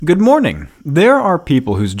Good morning. There are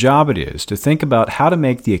people whose job it is to think about how to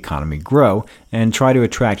make the economy grow and try to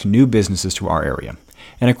attract new businesses to our area.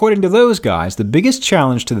 And according to those guys, the biggest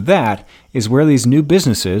challenge to that is where these new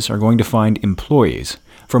businesses are going to find employees.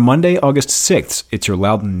 For Monday, August 6th, it's your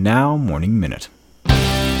Loudoun Now Morning Minute.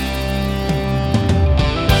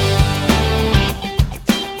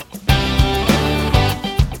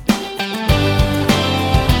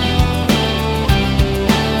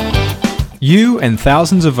 You and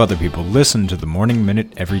thousands of other people listen to the Morning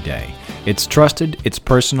Minute every day. It's trusted, it's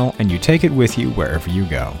personal, and you take it with you wherever you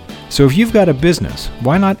go. So if you've got a business,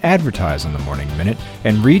 why not advertise on the Morning Minute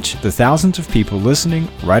and reach the thousands of people listening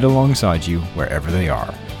right alongside you wherever they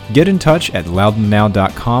are? Get in touch at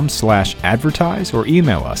loudounnow.com/advertise or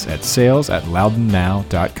email us at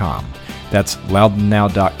sales@loudounnow.com. That's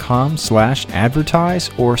loudounnow.com/advertise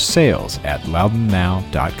or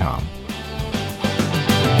sales@loudounnow.com.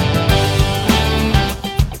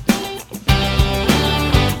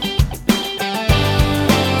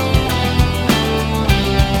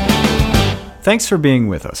 Thanks for being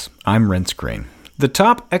with us. I'm Rence Green. The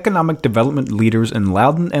top economic development leaders in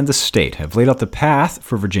Loudoun and the state have laid out the path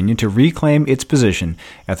for Virginia to reclaim its position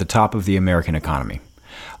at the top of the American economy.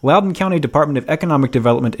 Loudoun County Department of Economic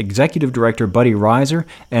Development Executive Director Buddy Reiser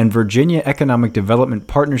and Virginia Economic Development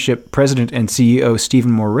Partnership President and CEO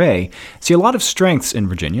Stephen Moret see a lot of strengths in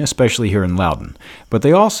Virginia, especially here in Loudoun, but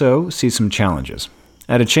they also see some challenges.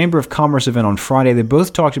 At a Chamber of Commerce event on Friday, they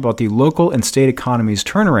both talked about the local and state economy's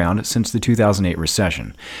turnaround since the 2008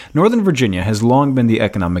 recession. Northern Virginia has long been the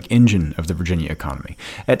economic engine of the Virginia economy.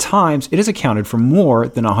 At times, it has accounted for more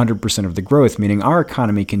than 100% of the growth, meaning our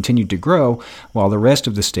economy continued to grow while the rest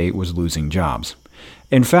of the state was losing jobs.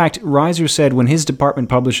 In fact, Reiser said when his department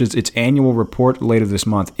publishes its annual report later this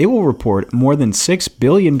month, it will report more than $6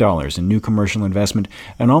 billion in new commercial investment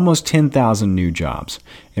and almost 10,000 new jobs.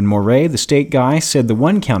 And Moret, the state guy, said the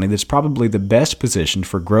one county that's probably the best positioned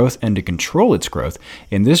for growth and to control its growth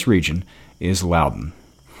in this region is Loudoun.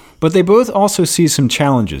 But they both also see some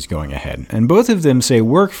challenges going ahead, and both of them say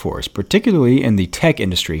workforce, particularly in the tech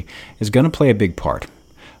industry, is going to play a big part.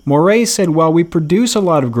 Moret said while we produce a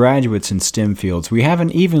lot of graduates in STEM fields, we have an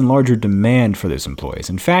even larger demand for those employees.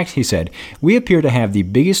 In fact, he said, we appear to have the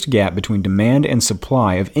biggest gap between demand and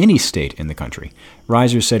supply of any state in the country.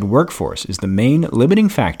 Reiser said workforce is the main limiting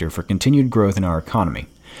factor for continued growth in our economy.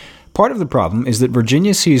 Part of the problem is that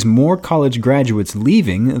Virginia sees more college graduates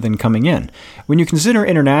leaving than coming in. When you consider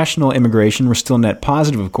international immigration, we're still net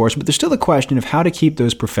positive, of course, but there's still a question of how to keep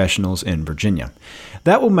those professionals in Virginia.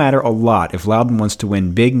 That will matter a lot if Loudoun wants to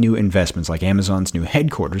win big new investments like Amazon's new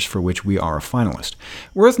headquarters, for which we are a finalist.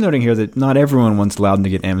 Worth noting here that not everyone wants Loudoun to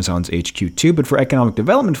get Amazon's HQ too, but for economic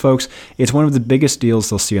development folks, it's one of the biggest deals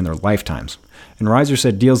they'll see in their lifetimes. And Reiser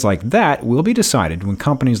said deals like that will be decided when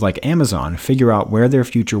companies like Amazon figure out where their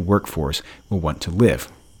future workforce will want to live.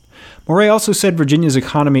 Moret also said Virginia's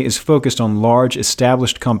economy is focused on large,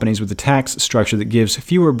 established companies with a tax structure that gives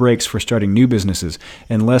fewer breaks for starting new businesses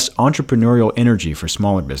and less entrepreneurial energy for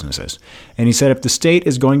smaller businesses. And he said if the state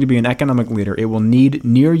is going to be an economic leader, it will need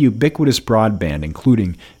near-ubiquitous broadband,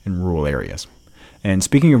 including in rural areas. And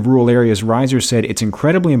speaking of rural areas, Reiser said it's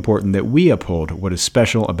incredibly important that we uphold what is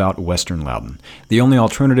special about Western Loudoun. The only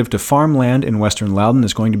alternative to farmland in Western Loudoun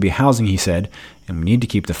is going to be housing, he said, and we need to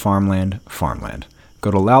keep the farmland farmland.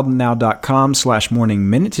 Go to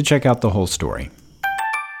loudounnow.com/morningminute to check out the whole story.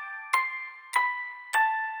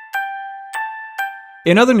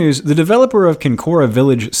 In other news, the developer of Kincora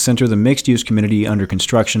Village Center, the mixed-use community under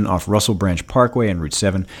construction off Russell Branch Parkway and Route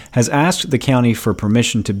 7, has asked the county for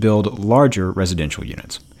permission to build larger residential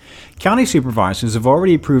units. County supervisors have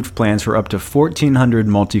already approved plans for up to 1,400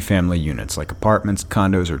 multifamily units, like apartments,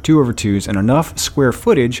 condos, or 2-over-2s, and enough square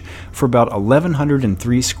footage for about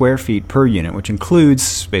 1,103 square feet per unit, which includes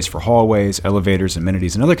space for hallways, elevators,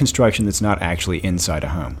 amenities, and other construction that's not actually inside a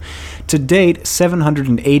home. To date,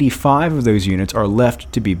 785 of those units are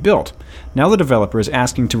left to be built. Now the developer is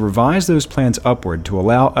asking to revise those plans upward to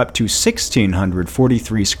allow up to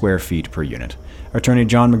 1,643 square feet per unit. Attorney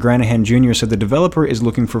John McGranahan Jr. said the developer is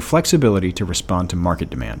looking for flexibility to respond to market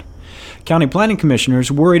demand. County planning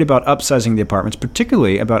commissioners worried about upsizing the apartments,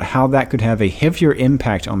 particularly about how that could have a heavier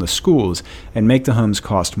impact on the schools and make the homes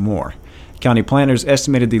cost more. County planners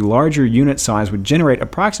estimated the larger unit size would generate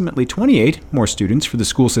approximately 28 more students for the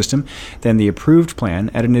school system than the approved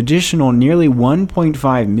plan, at an additional nearly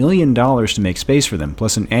 $1.5 million to make space for them,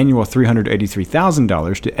 plus an annual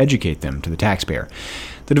 $383,000 to educate them to the taxpayer.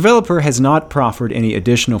 The developer has not proffered any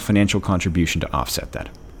additional financial contribution to offset that.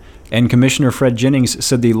 And Commissioner Fred Jennings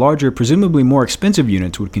said the larger, presumably more expensive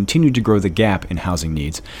units would continue to grow the gap in housing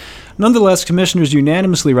needs. Nonetheless, commissioners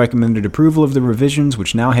unanimously recommended approval of the revisions,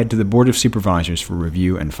 which now head to the Board of Supervisors for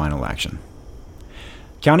review and final action.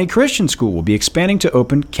 County Christian School will be expanding to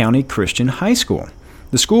open County Christian High School.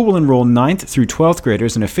 The school will enroll 9th through 12th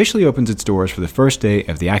graders and officially opens its doors for the first day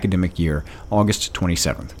of the academic year, August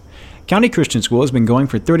 27th. County Christian School has been going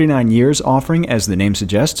for 39 years, offering, as the name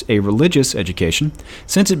suggests, a religious education.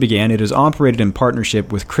 Since it began, it has operated in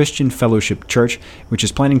partnership with Christian Fellowship Church, which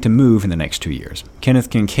is planning to move in the next 2 years. Kenneth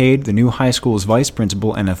Kincaid, the new high school's vice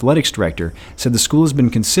principal and athletics director, said the school has been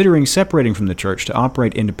considering separating from the church to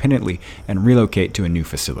operate independently and relocate to a new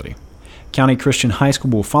facility. County Christian High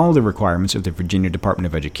School will follow the requirements of the Virginia Department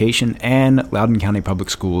of Education and Loudoun County Public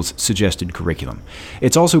Schools' suggested curriculum.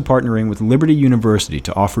 It's also partnering with Liberty University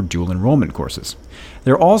to offer dual enrollment courses.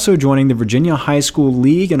 They're also joining the Virginia High School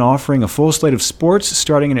League and offering a full slate of sports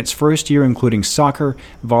starting in its first year, including soccer,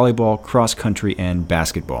 volleyball, cross country, and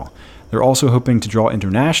basketball. They're also hoping to draw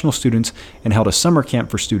international students and held a summer camp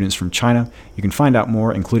for students from China. You can find out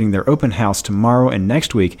more, including their open house tomorrow and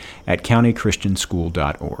next week, at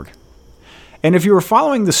countychristianschool.org. And if you were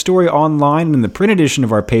following the story online and in the print edition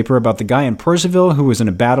of our paper about the guy in Purcellville who was in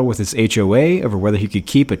a battle with his HOA over whether he could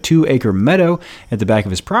keep a 2-acre meadow at the back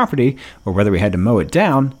of his property or whether he had to mow it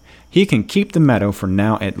down, he can keep the meadow for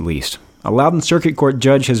now at least. A Loudoun Circuit Court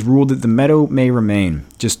judge has ruled that the meadow may remain.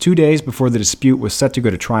 Just 2 days before the dispute was set to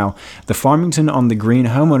go to trial, the Farmington on the Green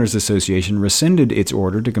Homeowners Association rescinded its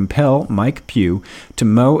order to compel Mike Pugh to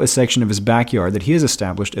mow a section of his backyard that he has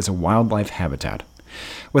established as a wildlife habitat.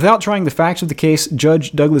 Without trying the facts of the case,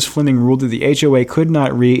 Judge Douglas Fleming ruled that the HOA could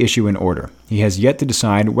not reissue an order. He has yet to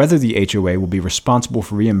decide whether the HOA will be responsible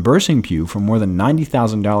for reimbursing Pugh for more than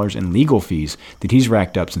 $90,000 in legal fees that he's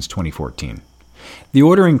racked up since 2014. The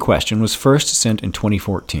order in question was first sent in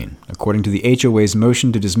 2014. According to the HOA's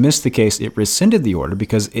motion to dismiss the case, it rescinded the order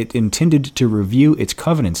because it intended to review its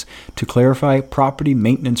covenants to clarify property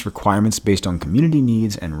maintenance requirements based on community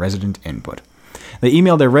needs and resident input. They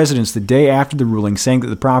emailed their residents the day after the ruling saying that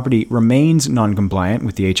the property remains non-compliant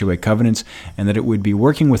with the HOA covenants and that it would be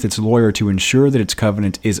working with its lawyer to ensure that its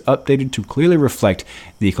covenant is updated to clearly reflect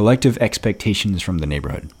the collective expectations from the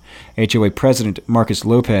neighborhood. HOA President Marcus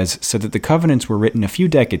Lopez said that the covenants were written a few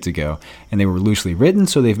decades ago and they were loosely written,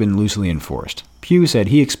 so they've been loosely enforced. Pugh said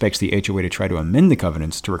he expects the HOA to try to amend the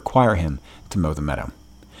covenants to require him to mow the meadow.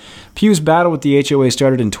 Pugh's battle with the HOA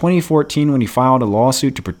started in 2014 when he filed a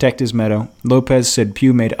lawsuit to protect his meadow. Lopez said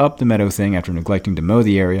Pugh made up the meadow thing after neglecting to mow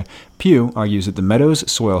the area. Pugh argues that the meadow's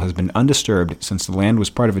soil has been undisturbed since the land was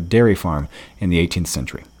part of a dairy farm in the 18th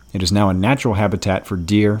century. It is now a natural habitat for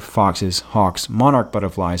deer, foxes, hawks, monarch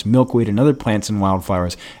butterflies, milkweed, and other plants and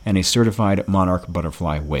wildflowers, and a certified monarch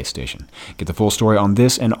butterfly way station. Get the full story on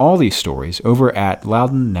this and all these stories over at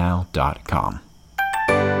loudounnow.com.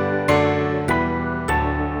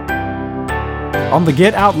 On the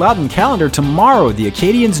Get Out Loudoun calendar tomorrow, the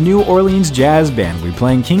Acadians New Orleans Jazz Band will be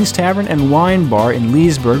playing King's Tavern and Wine Bar in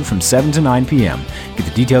Leesburg from 7 to 9 p.m. Get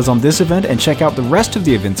the details on this event and check out the rest of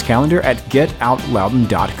the events calendar at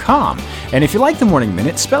getoutloudon.com. And if you like the Morning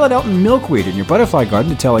Minute, spell it out in milkweed in your butterfly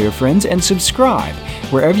garden to tell all your friends and subscribe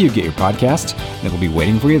wherever you get your podcasts. It'll be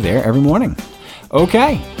waiting for you there every morning.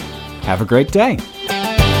 Okay, have a great day.